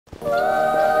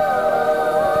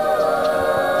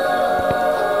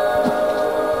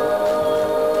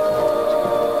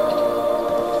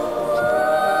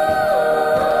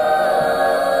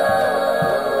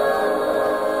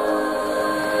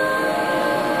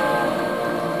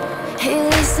Hey,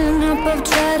 listen up, I've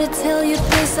tried to tell you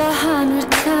this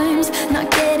 100 times.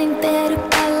 Not getting better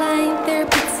by lying there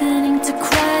pretending to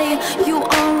cry. You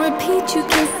on repeat, you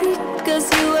can see, cause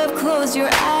you have closed your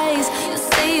eyes. You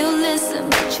say you listen,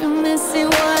 but you're missing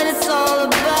what it's all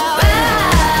about.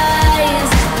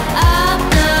 Rise up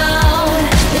now.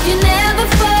 If you never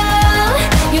fall,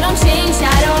 you don't change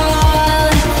at all.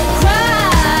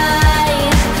 Cry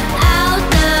out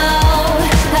now.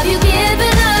 Have you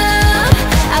given up?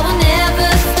 I will never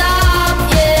stop,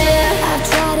 yeah. I've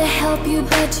tried to help you,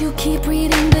 but you keep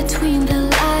reading between the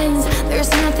lines.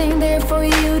 There's nothing there for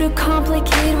you to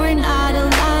complicate, we're not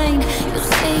aligned. You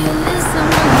say you listen,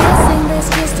 I'm guessing that's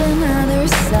just another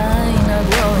sign of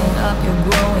growing up. You're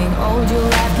growing old, your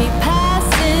life keep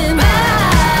passing.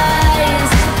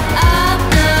 Rise up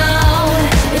now.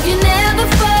 If you never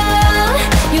fall,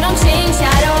 you don't change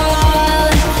at all.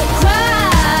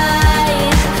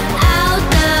 Cry out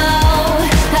now.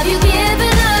 Have you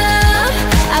given up?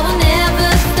 I will never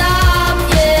stop,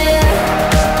 yeah.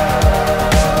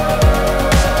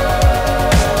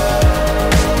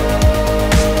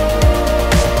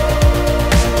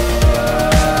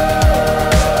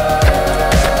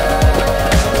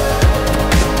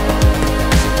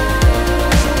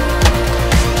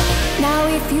 Now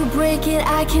if you break it,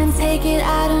 I can take it,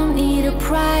 I don't need a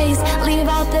prize. Leave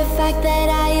out the fact that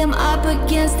I am up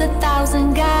against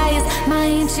 1,000 guys. My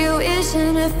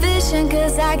intuition efficient,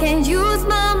 cause I can use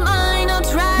my mind. Don't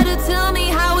try to tell me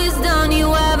how it's done,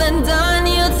 you haven't done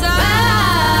your time.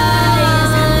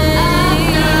 Rise up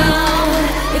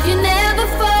now. If you never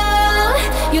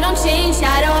fall, you don't change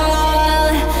at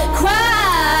all.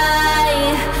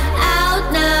 Cry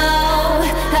out now.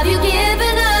 Have you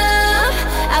given up?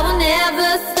 I will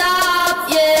never stop,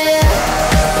 yeah.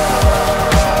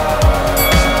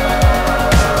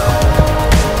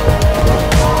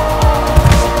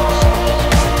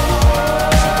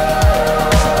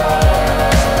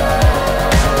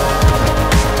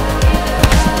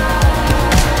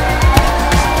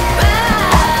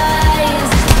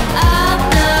 Rise up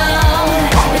now.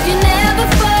 If you never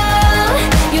fall,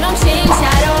 you don't change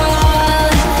at all.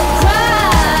 Cry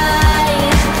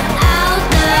out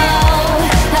now.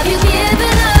 Have you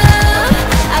given up?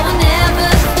 I will never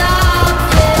stop,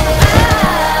 yeah.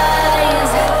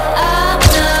 Rise up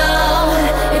now.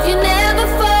 If you never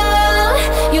fall,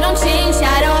 you don't change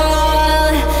at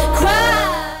all.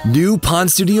 Cry. New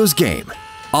PawnStudios game.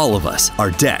 All of us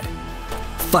are dead.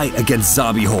 Fight against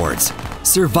zombie hordes.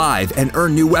 Survive and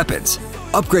earn new weapons.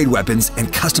 Upgrade weapons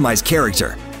and customize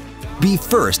character. Be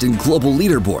first in global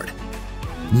leaderboard.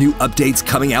 New updates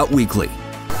coming out weekly.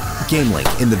 Game link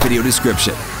in the video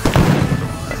description.